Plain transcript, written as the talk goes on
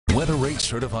Weather Rate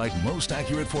certified most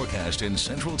accurate forecast in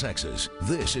Central Texas.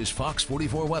 This is Fox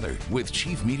 44 Weather with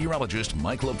Chief Meteorologist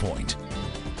Mike LaPoint.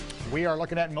 We are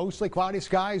looking at mostly cloudy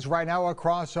skies right now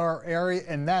across our area,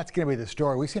 and that's going to be the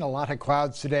story. We've seen a lot of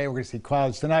clouds today. We're going to see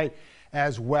clouds tonight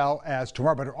as well as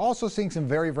tomorrow, but we're also seeing some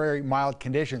very mild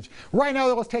conditions. Right now,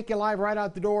 let's take you live right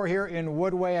out the door here in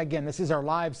Woodway. Again, this is our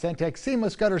live Centex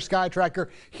Seamless Gutter Sky Tracker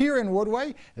here in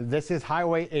Woodway. This is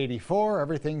Highway 84.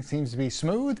 Everything seems to be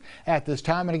smooth at this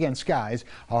time, and again, skies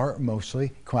are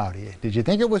mostly cloudy. Did you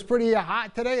think it was pretty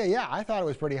hot today? Yeah, I thought it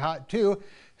was pretty hot too.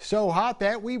 So hot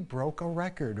that we broke a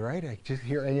record, right? I just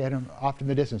hear Adam off in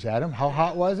the distance. Adam, how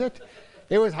hot was it?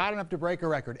 It was hot enough to break a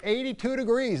record. 82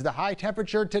 degrees, the high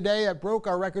temperature today. It broke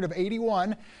our record of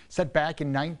 81, set back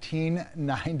in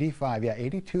 1995. Yeah,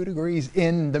 82 degrees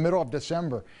in the middle of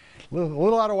December. A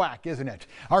little out of whack, isn't it?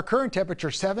 Our current temperature,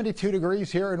 72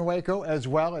 degrees here in Waco, as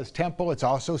well as Temple. It's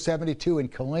also 72 in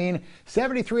Killeen,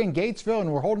 73 in Gatesville,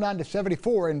 and we're holding on to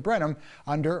 74 in Brenham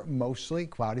under mostly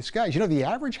cloudy skies. You know, the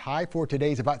average high for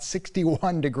today is about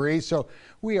 61 degrees, so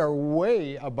we are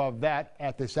way above that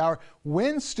at this hour.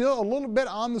 Winds still a little bit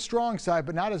on the strong side,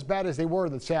 but not as bad as they were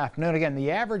this afternoon. Again,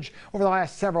 the average over the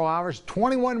last several hours,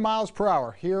 21 miles per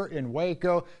hour here in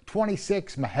Waco,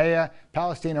 26 Mexia,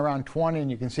 Palestine around 20,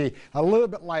 and you can see a little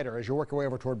bit lighter as you work your way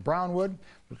over toward Brownwood.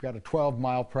 We've got a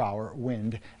 12-mile-per-hour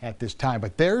wind at this time.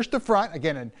 But there's the front.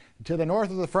 Again, and to the north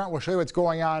of the front, we'll show you what's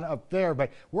going on up there.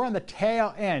 But we're on the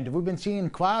tail end. We've been seeing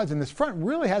clouds, and this front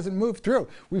really hasn't moved through.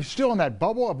 We're still in that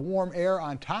bubble of warm air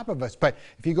on top of us. But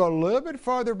if you go a little bit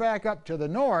farther back up to the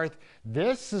north,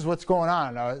 this is what's going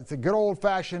on. It's a good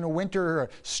old-fashioned winter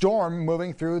storm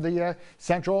moving through the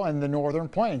central and the northern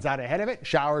plains. Out ahead of it,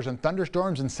 showers and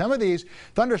thunderstorms. And some of these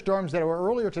thunderstorms that were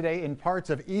earlier today in parts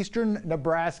of eastern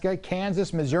Nebraska,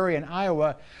 Kansas, Missouri, and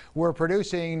Iowa were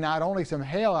producing not only some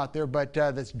hail out there, but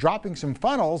that's dropping some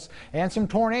funnels and some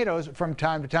tornadoes from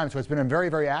time to time. So it's been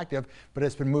very active, but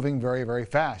it's been moving very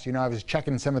fast. You know, I was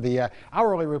checking some of the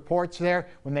hourly reports there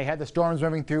when they had the storms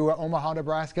moving through Omaha,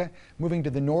 Nebraska, moving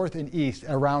to the north and east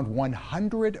around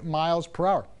 100 miles per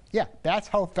hour. Yeah, that's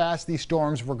how fast these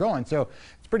storms were going. So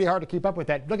it's pretty hard to keep up with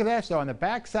that. Look at that, though. On the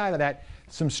back side of that,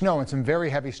 some snow and some very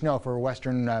heavy snow for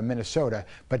western Minnesota.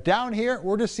 But down here,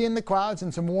 we're just seeing the clouds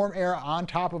and some warm air on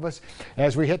top of us.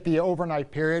 As we hit the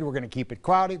overnight period, we're going to keep it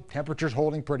cloudy. Temperatures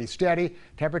holding pretty steady.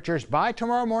 Temperatures by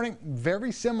tomorrow morning,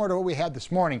 very similar to what we had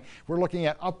this morning. We're looking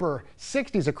at upper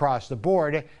 60s across the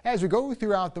board. As we go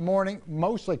throughout the morning,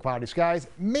 mostly cloudy skies,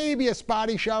 maybe a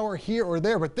spotty shower here or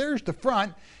there, but there's the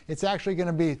front. It's actually going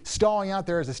to be stalling out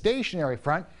there as a stationary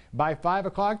front. By 5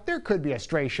 o'clock, there could be a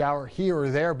stray shower here or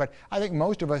there, but I think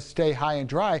most of us stay high and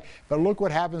dry. But look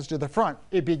what happens to the front.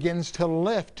 It begins to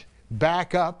lift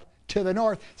back up to the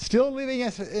north, still leaving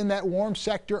us in that warm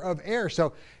sector of air.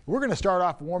 So we're going to start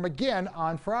off warm again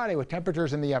on Friday with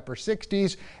temperatures in the upper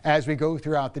 60s as we go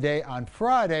throughout the day. On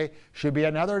Friday should be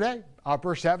another day,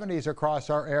 upper 70s across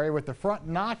our area with the front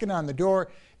knocking on the door.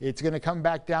 It's going to come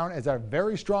back down as a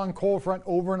very strong cold front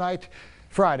overnight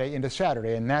Friday into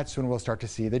Saturday, and that's when we'll start to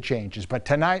see the changes. But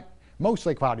tonight,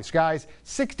 mostly cloudy skies.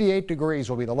 68 degrees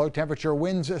will be the low temperature.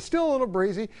 Winds still a little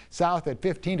breezy, south at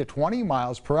 15 to 20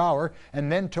 miles per hour. And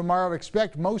then tomorrow,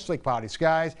 expect mostly cloudy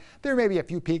skies. There may be a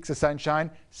few peaks of sunshine.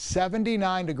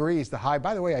 79 degrees the high.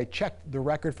 By the way, I checked the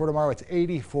record for tomorrow. It's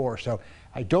 84. So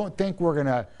I don't think we're going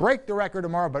to break the record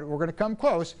tomorrow, but we're going to come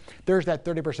close. There's that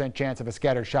 30% chance of a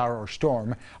scattered shower or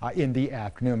storm in the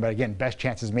afternoon. But again, best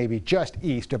chances maybe just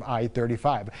east of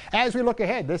I-35. As we look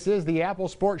ahead, this is the Apple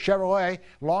Sport Chevrolet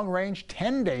long-range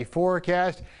 10-day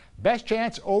forecast. Best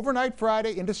chance overnight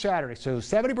Friday into Saturday. So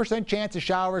 70% chance of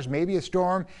showers, maybe a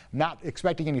storm. Not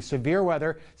expecting any severe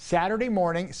weather. Saturday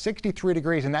morning, 63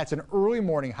 degrees, and that's an early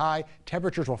morning high.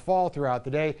 Temperatures will fall throughout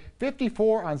the day.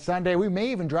 54 on Sunday. We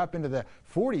may even drop into the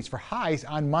 40s for highs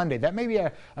on Monday. That may be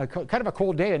a kind of a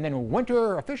cold day, and then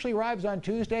winter officially arrives on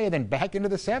Tuesday, and then back into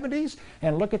the 70s.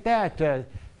 And look at that.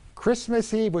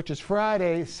 Christmas Eve, which is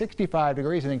Friday, 65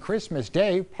 degrees, and then Christmas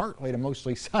Day, partly to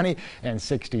mostly sunny and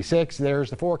 66. There's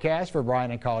the forecast for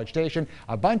Bryan and College Station.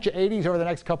 A bunch of 80s over the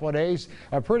next couple of days.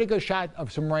 A pretty good shot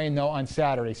of some rain, though, on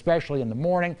Saturday, especially in the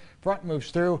morning. Front moves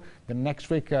through. The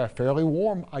next week, fairly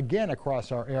warm again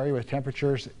across our area with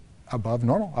temperatures above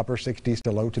normal, upper 60s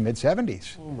to low to mid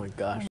 70s. Oh, my gosh.